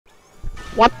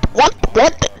What?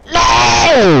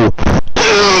 No!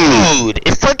 Dude!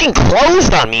 It freaking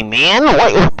closed on me, man!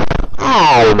 What?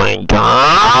 Oh my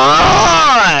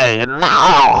god!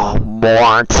 No!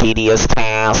 More tedious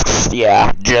tasks.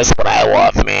 Yeah, just what I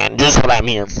love, man. Just what I'm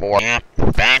here for. Yep,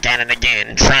 back at it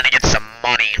again, trying to get some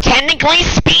money. Technically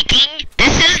speaking,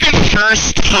 this is the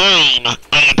first time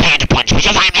I have had to punch,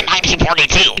 because I'm in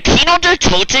 1942. Kino der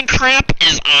Toten crap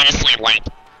is honestly, like,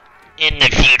 in the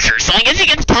future. So I guess you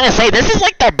can kind of say this is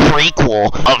like the prequel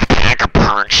of Packer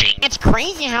Punching. It's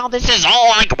crazy how this is all,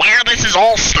 like, where this is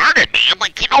all started, man.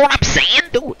 Like, you know what I'm saying?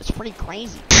 Dude, it's pretty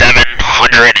crazy.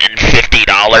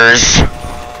 $750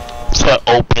 to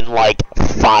open, like,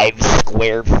 5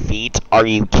 square feet. Are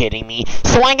you kidding me?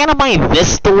 So I gotta buy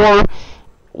this door,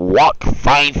 walk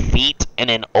 5 feet,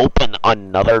 and then open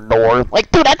another door?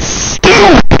 Like, dude, that's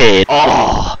stupid!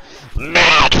 Oh,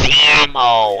 max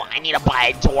ammo! I need to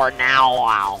buy a door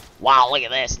now. Wow, look at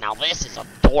this. Now, this is a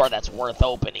door that's worth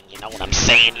opening, you know what I'm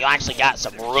saying? You actually got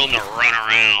some room to run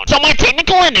around. So my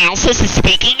technical analysis is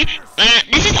speaking,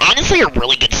 this is honestly a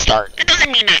really good start. It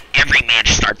doesn't mean that every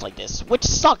match starts like this, which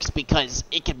sucks because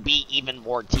it can be even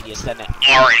more tedious than it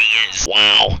already is.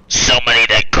 Wow, somebody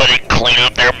that couldn't clean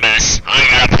up their mess, I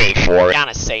gotta pay for it. I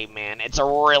gotta say, man, it's a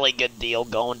really good deal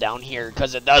going down here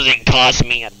because it doesn't cost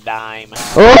me a dime. Wow,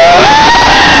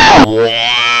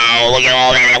 look at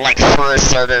all that, like, first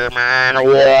starter, man.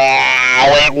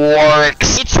 Wow, it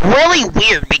works. It's really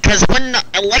weird because when the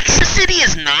electricity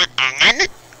is not on,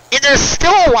 there's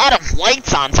still a lot of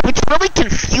lights on, which really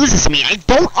confuses me. I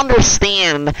don't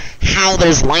understand how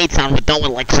there's lights on with no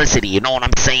electricity, you know what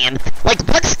I'm saying? Like,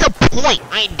 what's the point?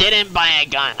 I didn't buy a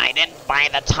gun. I didn't buy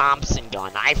the Thompson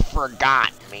gun. I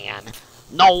forgot, man.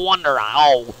 No wonder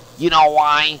oh, you know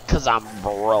why? Because I'm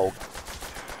broke.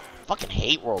 Fucking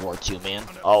hate World War II, man.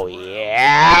 Oh,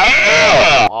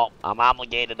 yeah. Well, I'm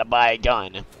obligated to buy a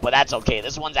gun, but that's okay.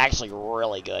 This one's actually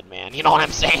really good, man. You know what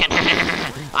I'm saying?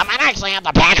 I might actually have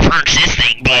to pack punch this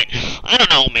thing, but I don't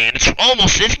know, man. It's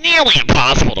nearly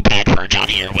impossible to pack punch on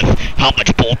here with how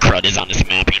much bull crud is on this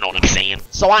map. You know what I'm saying?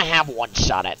 So I have one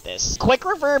shot at this. Quick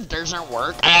reverb doesn't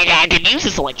work. I can use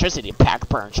this electricity to pack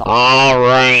punch. All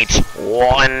right,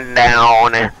 one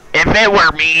down. If it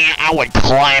were me, I would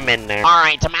climb in there.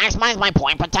 Alright, to maximize my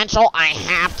point potential, I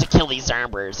have to kill these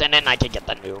Zermbers, and then I can get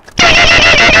the nuke.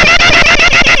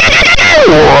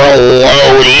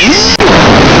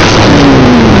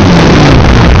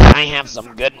 I have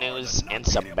some good news and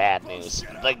some bad news.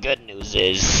 The good news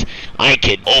is, I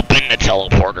could open the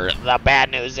teleporter. The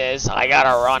bad news is, I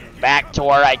gotta run back to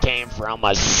where I came from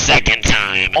a second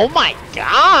time. Oh my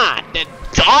god! The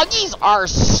doggies are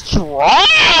strong!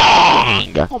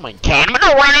 Oh my god, I'm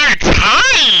gonna run out of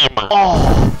time!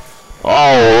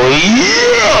 Oh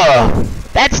yeah!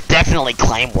 That's definitely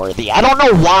claim worthy. I don't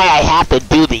know why I have to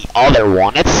do the other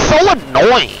one. It's so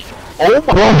annoying. Oh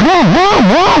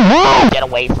my... Get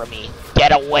away from me.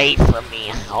 Get away from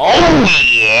me. Oh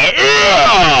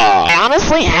yeah! I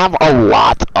honestly have a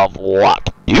lot of luck,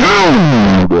 dude.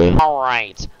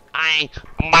 Alright. My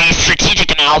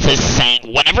strategic analysis is saying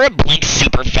whenever it blinks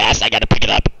super fast, I gotta pick it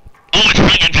up. Oh, it's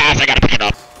blinking fast, I gotta pick it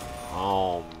up.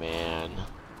 Oh man.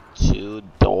 2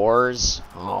 doors?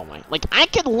 Oh my. Like, I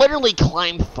could literally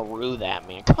climb through that,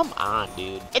 man. Come on,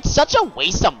 dude. It's such a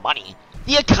waste of money.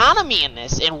 The economy in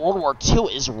this, in World War II,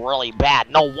 is really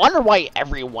bad. No wonder why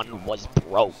everyone was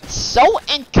broke. So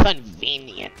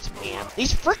inconvenient, man.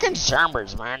 These freaking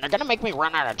Zermbers, man, they're gonna make me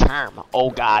run out of time.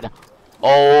 Oh god.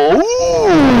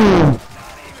 Oh!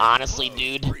 Honestly,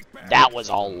 dude, that was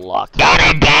all luck.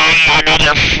 Gotta buy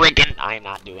another freaking... I'm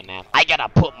not doing that. I gotta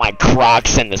put my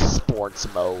Crocs in the sports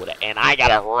mode, and I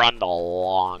gotta run the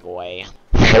long way.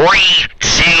 3,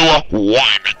 2, 1.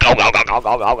 Go, go, go, go,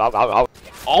 go, go, go, go, go.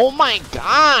 Oh my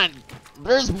god!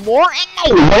 There's more in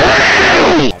the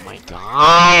world! Oh my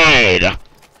god!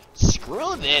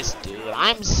 Screw this, dude.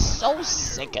 I'm so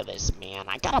sick of this, man.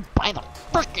 I gotta buy the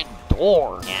freaking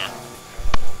door. Yeah.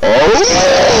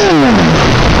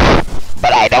 Oh!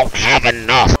 But I don't have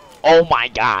enough. Oh my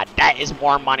god, that is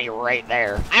more money right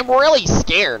there. I'm really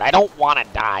scared. I don't want to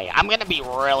die. I'm gonna be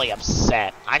really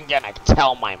upset. I'm gonna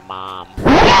tell my mom.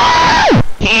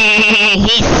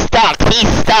 He's stuck. He's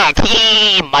stuck.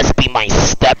 He must be my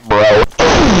stepbro.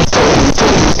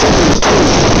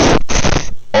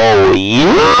 Oh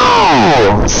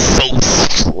yeah! So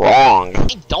strong.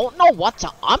 I don't know what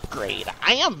to upgrade.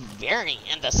 I am very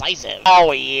indecisive.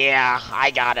 Oh yeah,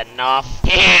 I got enough.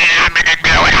 Yeah, I'm gonna do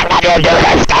it. I'm gonna do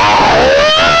this.